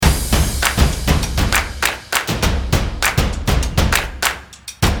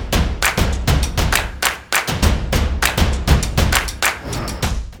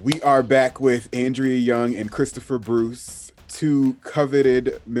We are back with Andrea Young and Christopher Bruce, two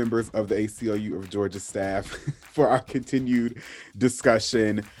coveted members of the ACLU of Georgia staff, for our continued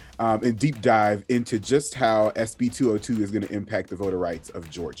discussion and deep dive into just how SB 202 is going to impact the voter rights of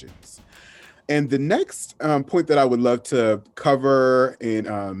Georgians. And the next point that I would love to cover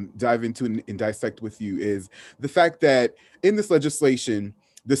and dive into and dissect with you is the fact that in this legislation,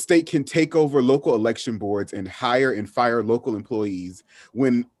 the state can take over local election boards and hire and fire local employees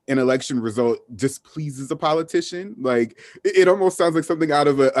when an election result displeases a politician. Like it almost sounds like something out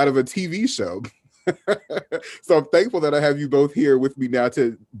of a TV show. So I'm thankful that I have you both here with me now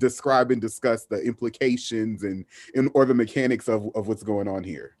to describe and discuss the implications and or the mechanics of what's going on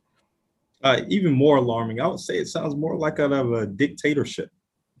here. Even more alarming, I would say it sounds more like out of a dictatorship.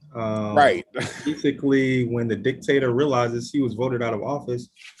 Right. Basically, when the dictator realizes he was voted out of office,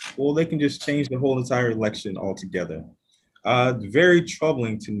 well, they can just change the whole entire election altogether. Very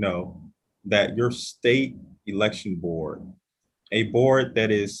troubling to know that your state election board, a board that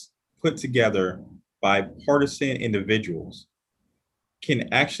is put together by partisan individuals,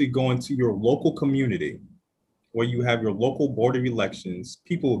 can actually go into your local community where you have your local board of elections,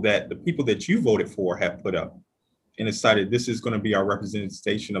 the people that you voted for have put up and decided this is going to be our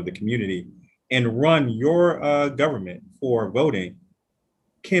representation of the community, and run your government for voting,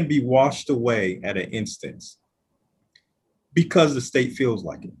 can be washed away at an instance because the state feels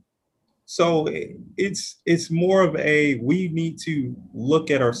like it. So it's more of we need to look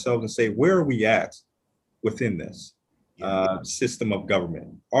at ourselves and say, where are we at within this system of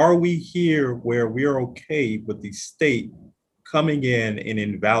government? Are we here where we're okay with the state coming in and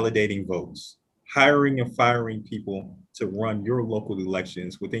invalidating votes, hiring and firing people to run your local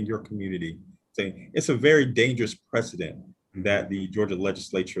elections within your community? It's a very dangerous precedent that the Georgia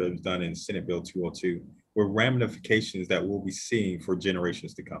legislature has done in Senate Bill 202, with ramifications that we'll be seeing for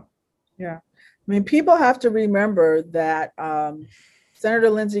generations to come. Yeah, I mean, people have to remember that Senator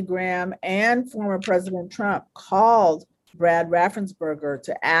Lindsey Graham and former President Trump called Brad Raffensperger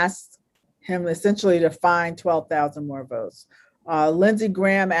to ask him essentially to find 12,000 more votes. Lindsey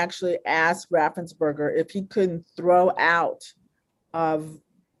Graham actually asked Raffensperger if he couldn't throw out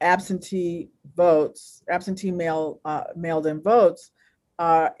absentee mailed in votes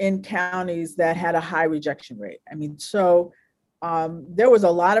in counties that had a high rejection rate. I mean, so there was a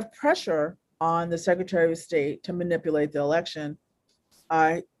lot of pressure on the Secretary of State to manipulate the election.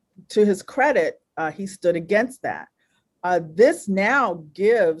 To his credit, he stood against that. This now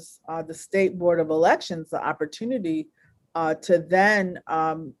gives the State Board of Elections the opportunity to then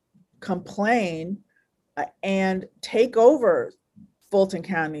complain and take over Fulton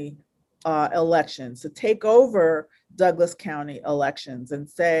County elections, to take over Douglas County elections and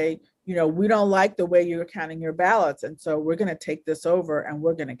say, you know, we don't like the way you're counting your ballots, and so we're going to take this over and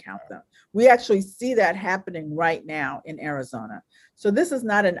we're going to count them. We actually see that happening right now in Arizona. So this is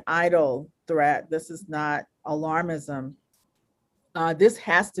not an idle threat. This is not alarmism. This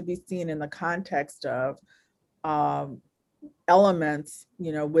has to be seen in the context of elements,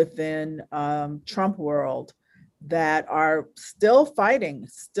 you know, within Trump world that are still fighting,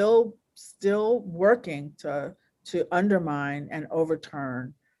 still working to undermine and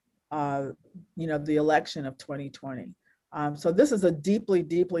overturn you know, the election of 2020. So this is a deeply,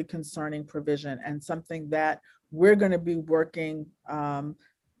 deeply concerning provision, and something that we're going to be working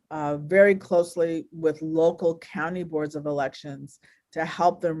very closely with local county boards of elections to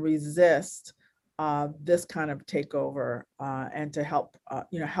help them resist this kind of takeover and to help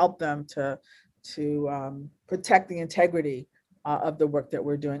help them to protect the integrity of the work that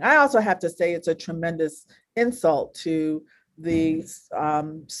we're doing. I also have to say it's a tremendous insult to the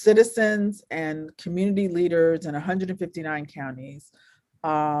citizens and community leaders in 159 counties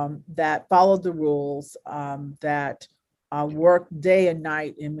that followed the rules, that worked day and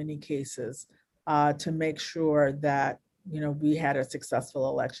night in many cases to make sure that, you know, we had a successful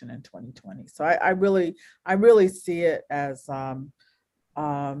election in 2020. So I really see it as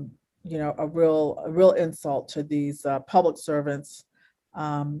you know, a real insult to these public servants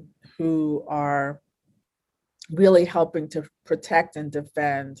who are really helping to protect and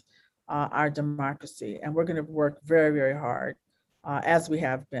defend our democracy. And we're going to work very, very hard, as we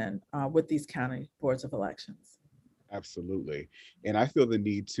have been, with these county boards of elections. Absolutely. And I feel the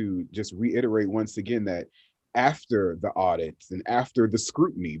need to just reiterate once again that after the audits and after the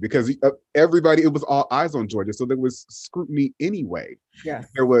scrutiny, because everybody, it was all eyes on Georgia, so there was scrutiny anyway. Yes.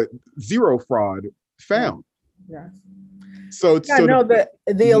 There was zero fraud found. Yes. So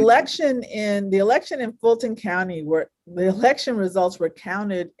the election in Fulton County, where the election results were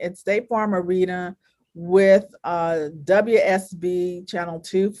counted at State Farm Arena with WSB Channel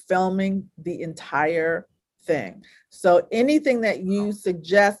 2 filming the entire thing. So anything that you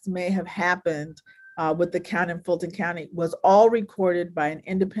suggest may have happened with the county in Fulton County was all recorded by an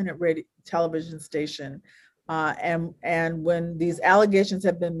independent radio television station. And when these allegations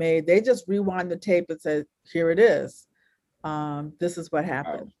have been made, they just rewind the tape and say, here it is. This is what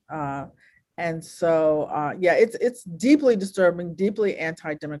happened. And so, yeah, it's deeply disturbing, deeply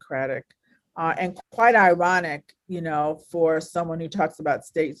anti-democratic, and quite ironic, for someone who talks about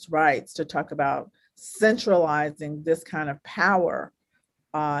states' rights to talk about centralizing this kind of power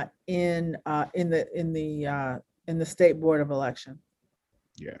in the State Board of Election.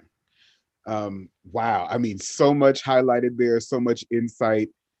 Yeah. Wow. I mean, so much highlighted there, so much insight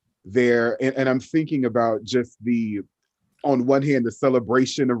there. And I'm thinking about just on one hand, the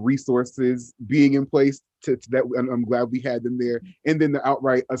celebration of resources being in place to that, and I'm glad we had them there, and then the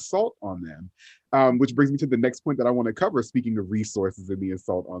outright assault on them, which brings me to the next point that I want to cover. Speaking of resources and the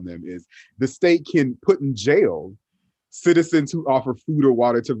assault on them, is the state can put in jail citizens who offer food or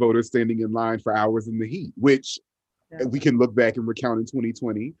water to voters standing in line for hours in the heat, which we can look back and recount in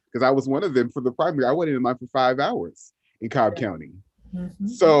 2020, because I was one of them for the primary. I waited in line for 5 hours in Cobb County. Mm-hmm.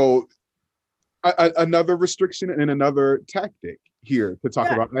 So another restriction and another tactic here to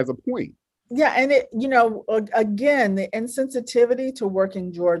talk about as a point. Yeah, and again, the insensitivity to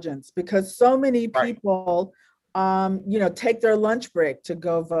working Georgians, because so many people, take their lunch break to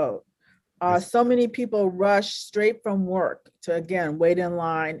go vote. So many people rush straight from work to, again, wait in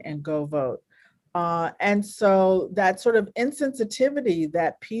line and go vote. And so that sort of insensitivity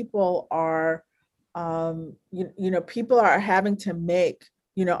that people are, people are having to make,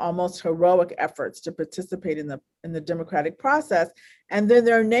 almost heroic efforts to participate in the democratic process. And then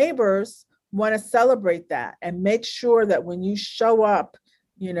their neighbors want to celebrate that and make sure that when you show up,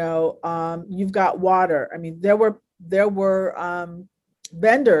 you've got water. I mean, there were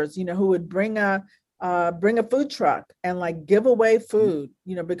vendors, who would bring a food truck and give away food,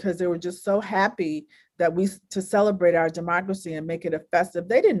 because they were just so happy that to celebrate our democracy and make it a festive.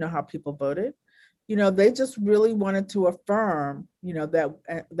 They didn't know how people voted. They just really wanted to affirm,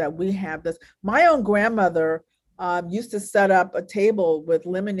 that we have this. My own grandmother used to set up a table with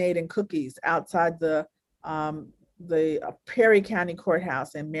lemonade and cookies outside the Perry County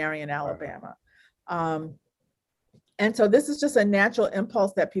Courthouse in Marion, Alabama. And so this is just a natural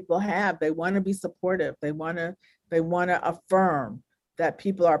impulse that people have. They want to be supportive. They want to affirm that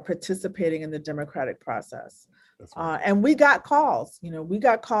people are participating in the democratic process. Right. And we got calls. We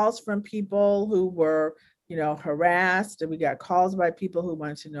got calls from people who were, harassed, and we got calls by people who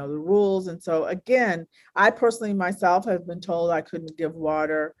wanted to know the rules. And so again, I personally myself have been told I couldn't give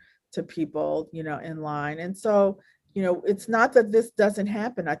water to people, in line. And so, it's not that this doesn't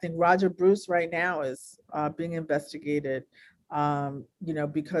happen. I think Roger Bruce right now is being investigated,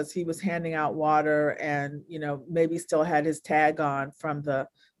 because he was handing out water and, maybe still had his tag on from the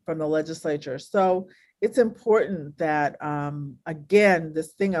legislature. So it's important that, again,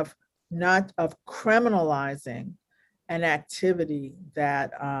 this thing of not of criminalizing an activity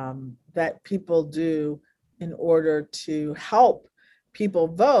that that people do in order to help people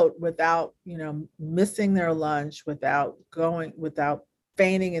vote without, missing their lunch, without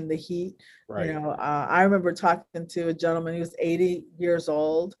fainting in the heat. Right. I remember talking to a gentleman who was 80 years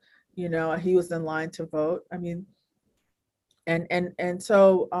old. He was in line to vote. I mean, and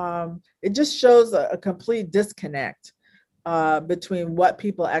so it just shows a complete disconnect between what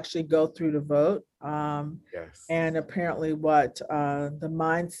people actually go through to vote, and apparently what the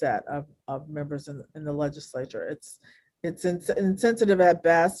mindset of members in the legislature. It's insensitive at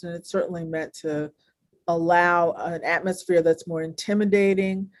best, and it's certainly meant to allow an atmosphere that's more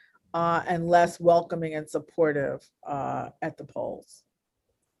intimidating and less welcoming and supportive at the polls.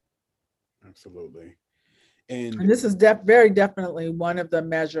 Absolutely. And this is very definitely one of the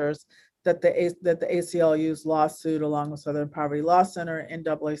measures that the ACLU's lawsuit, along with Southern Poverty Law Center,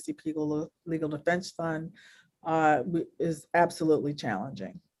 NAACP Legal Defense Fund, is absolutely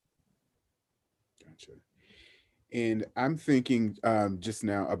challenging. Gotcha. And I'm thinking just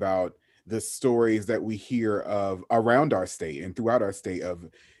now about the stories that we hear of around our state and throughout our state of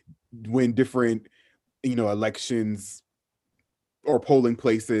when different, elections or polling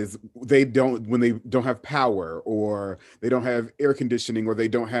places, when they don't have power, or they don't have air conditioning, or they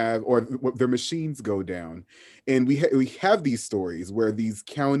don't have, or their machines go down. And we have these stories where these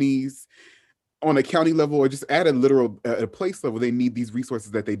counties, on a county level, or just at a place level, they need these resources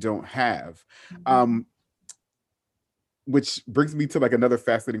that they don't have. which brings me to like another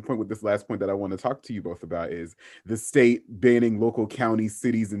fascinating point with this last point that I want to talk to you both about is the state banning local counties,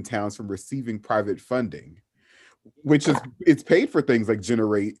 cities, and towns from receiving private funding, which is it's paid for things like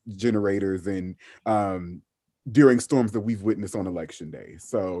generators and during storms that we've witnessed on election day.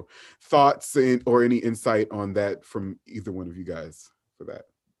 So thoughts or any insight on that from either one of you guys for that?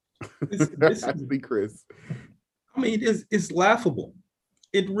 This I is, see Chris. I mean, it's laughable.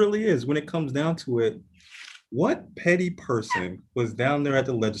 It really is. When it comes down to it, what petty person was down there at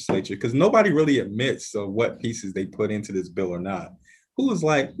the legislature? Because nobody really admits of what pieces they put into this bill or not. Who was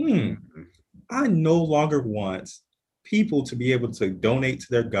like, I no longer want people to be able to donate to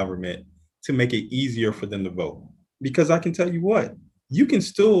their government to make it easier for them to vote. Because I can tell you what, you can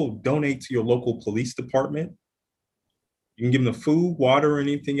still donate to your local police department. You can give them the food, water, or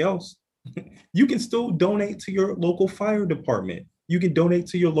anything else. You can still donate to your local fire department. You can donate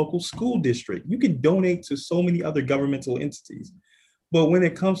to your local school district. You can donate to so many other governmental entities. But when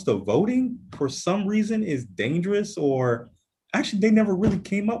it comes to voting, for some reason, is dangerous, or actually, they never really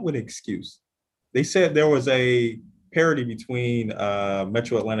came up with an excuse. They said there was a parity between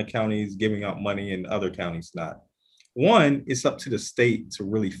Metro Atlanta counties giving out money and other counties not. One, it's up to the state to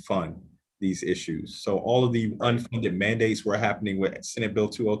really fund these issues. So all of the unfunded mandates were happening with Senate Bill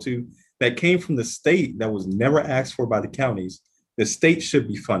 202 that came from the state that was never asked for by the counties. The state should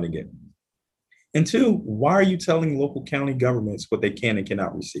be funding it. And two, why are you telling local county governments what they can and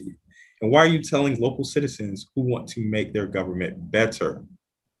cannot receive? And why are you telling local citizens who want to make their government better?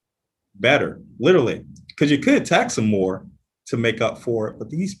 Better, literally, because you could tax them more to make up for it, but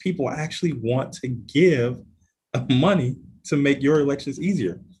these people actually want to give money to make your elections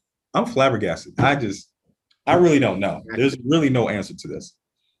easier. I'm flabbergasted. I really don't know. There's really no answer to this.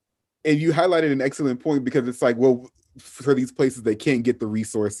 And you highlighted an excellent point because it's like, well, for these places, they can't get the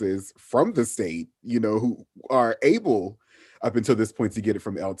resources from the state, who are able up until this point to get it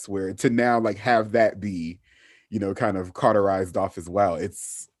from elsewhere, to now like have that be, kind of cauterized off as well.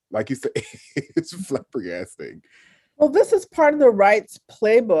 It's like you said, it's flabbergasting. Well, this is part of the right's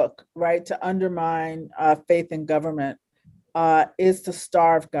playbook, right, to undermine faith in government, is to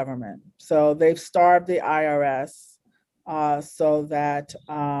starve government. So they've starved the IRS so that,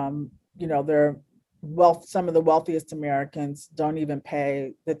 some of the wealthiest Americans don't even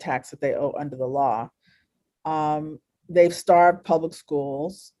pay the tax that they owe under the law. They've starved public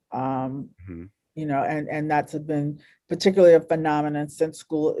schools, and that's been particularly a phenomenon since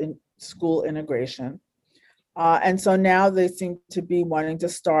school integration. And so now they seem to be wanting to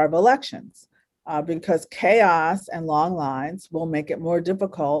starve elections because chaos and long lines will make it more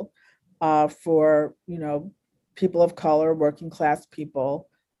difficult for people of color, working class people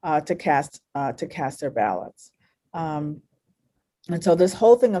to cast their ballots. And so this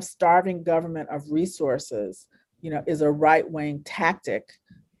whole thing of starving government of resources, is a right-wing tactic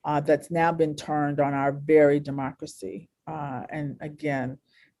that's now been turned on our very democracy. And again,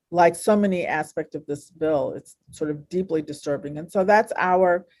 like so many aspects of this bill, it's sort of deeply disturbing. And so that's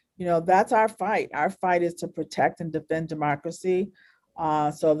our fight. Our fight is to protect and defend democracy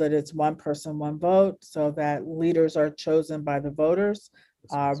so that it's one person, one vote, so that leaders are chosen by the voters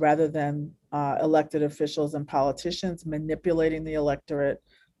rather than elected officials and politicians manipulating the electorate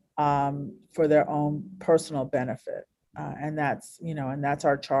for their own personal benefit. And that's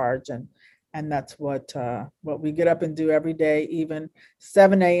our charge. And that's what we get up and do every day, even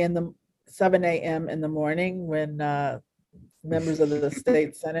 7 a.m. in the morning, when members of the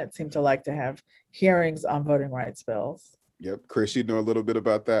state Senate seem to like to have hearings on voting rights bills. Yep. Chris, you know a little bit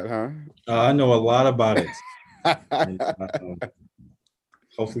about that, huh? I know a lot about it. And,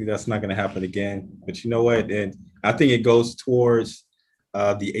 hopefully that's not going to happen again. But you know what? And I think it goes towards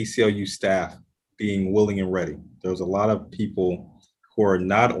the ACLU staff being willing and ready. There's a lot of people who are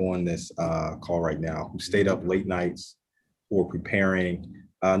not on this call right now, who stayed up late nights, who are preparing,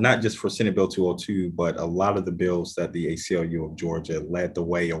 not just for Senate Bill 202, but a lot of the bills that the ACLU of Georgia led the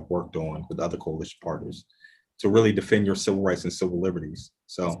way or worked on with other coalition partners to really defend your civil rights and civil liberties.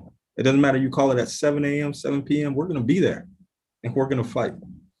 So it doesn't matter, you call it at 7 a.m., 7 p.m., we're going to be there and we're going to fight.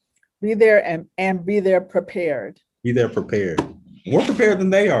 Be there and be there prepared. Be there prepared. More prepared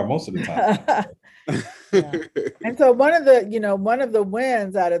than they are most of the time. Yeah. And so one of the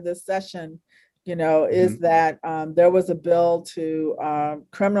wins out of this session, is that there was a bill to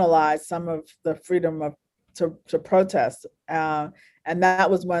criminalize some of the freedom to protest. And that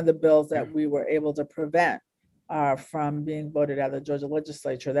was one of the bills that we were able to prevent from being voted out of the Georgia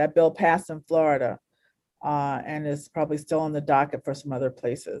legislature. That bill passed in Florida and is probably still on the docket for some other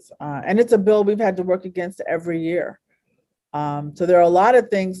places. And it's a bill we've had to work against every year. So there are a lot of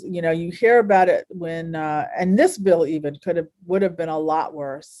things, you hear about it when, and this bill even would have been a lot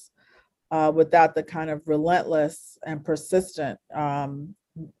worse without the kind of relentless and persistent,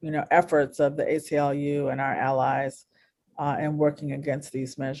 efforts of the ACLU and our allies in working against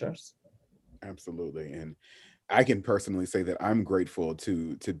these measures. Absolutely. And I can personally say that I'm grateful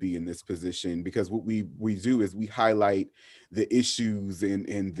to be in this position, because what we do is we highlight the issues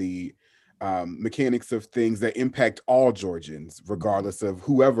and the mechanics of things that impact all Georgians, regardless of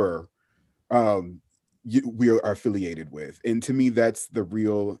whoever we are affiliated with. And to me, that's the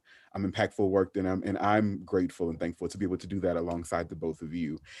real impactful work. And I'm grateful and thankful to be able to do that alongside the both of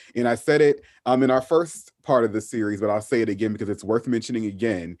you. And I said it in our first part of the series, but I'll say it again because it's worth mentioning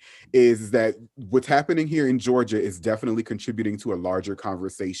again, is that what's happening here in Georgia is definitely contributing to a larger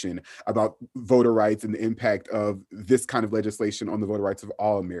conversation about voter rights and the impact of this kind of legislation on the voter rights of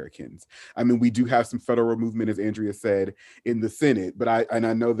all Americans. I mean, we do have some federal movement, as Andrea said, in the Senate, but I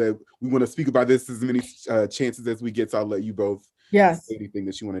know that we want to speak about this as many chances as we get, so I'll let you both say anything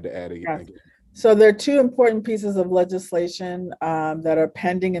that you wanted to add again. So there are two important pieces of legislation that are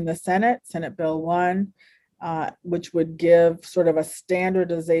pending in the Senate. Senate Bill 1, which would give sort of a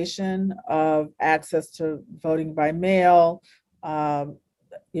standardization of access to voting by mail,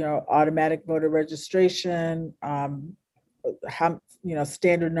 automatic voter registration,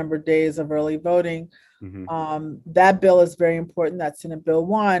 standard number of days of early voting. Mm-hmm. That bill is very important. That's Senate Bill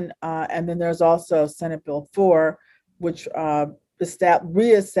 1. And then there's also Senate Bill 4, which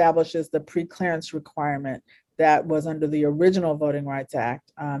reestablishes the pre-clearance requirement that was under the original Voting Rights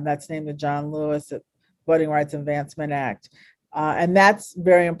Act. That's named the John Lewis Voting Rights Advancement Act. And that's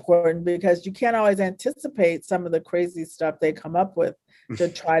very important because you can't always anticipate some of the crazy stuff they come up with to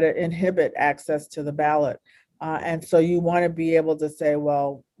try to inhibit access to the ballot. And so you want to be able to say,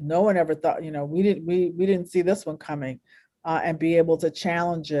 well, no one ever thought, we didn't see this one coming, and be able to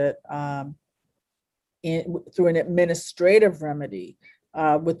challenge it through an administrative remedy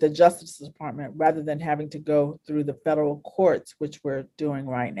with the Justice Department, rather than having to go through the federal courts, which we're doing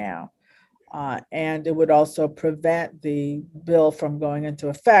right now. And it would also prevent the bill from going into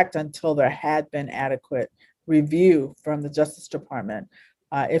effect until there had been adequate review from the Justice Department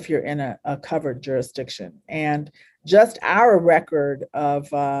if you're in a covered jurisdiction. And just our record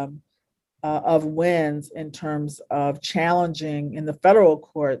of wins in terms of challenging in the federal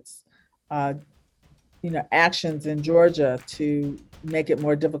courts actions in Georgia to make it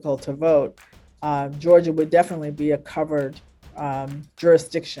more difficult to vote, Georgia would definitely be a covered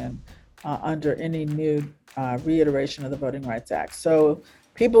jurisdiction under any new reiteration of the Voting Rights Act. So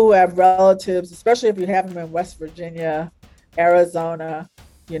people who have relatives, especially if you have them in West Virginia, Arizona,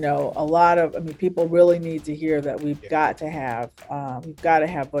 people really need to hear that we've got to have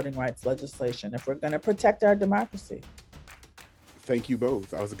voting rights legislation if we're going to protect our democracy. Thank you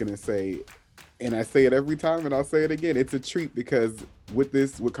both. I was going to say, and I say it every time and I'll say it again, it's a treat, because what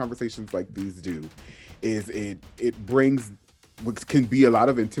conversations like these do is it brings what can be a lot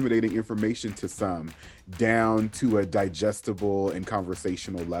of intimidating information to some down to a digestible and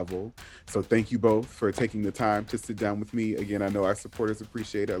conversational level. So thank you both for taking the time to sit down with me. Again, I know our supporters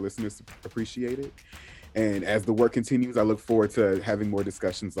appreciate it, our listeners appreciate it. And as the work continues, I look forward to having more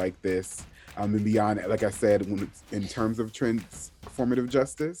discussions like this. And beyond, like I said, in terms of transformative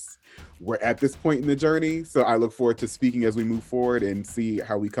justice, we're at this point in the journey. So I look forward to speaking as we move forward and see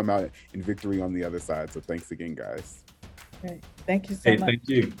how we come out in victory on the other side. So thanks again, guys. Great. Thank you so much. Thank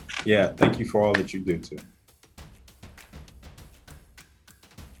you. Yeah, thank you for all that you do too.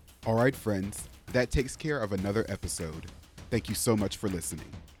 All right, friends, that takes care of another episode. Thank you so much for listening.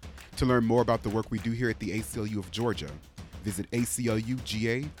 To learn more about the work we do here at the ACLU of Georgia, visit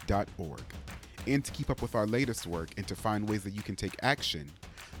acluga.org. And to keep up with our latest work and to find ways that you can take action,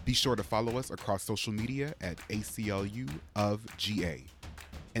 be sure to follow us across social media at ACLU of GA.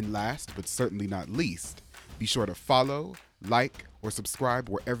 And last, but certainly not least, be sure to follow, like, or subscribe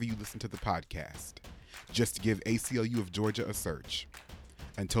wherever you listen to the podcast. Just give ACLU of Georgia a search.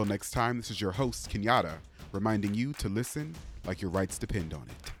 Until next time, this is your host, Kenyatta, reminding you to listen like your rights depend on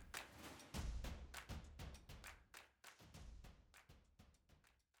it.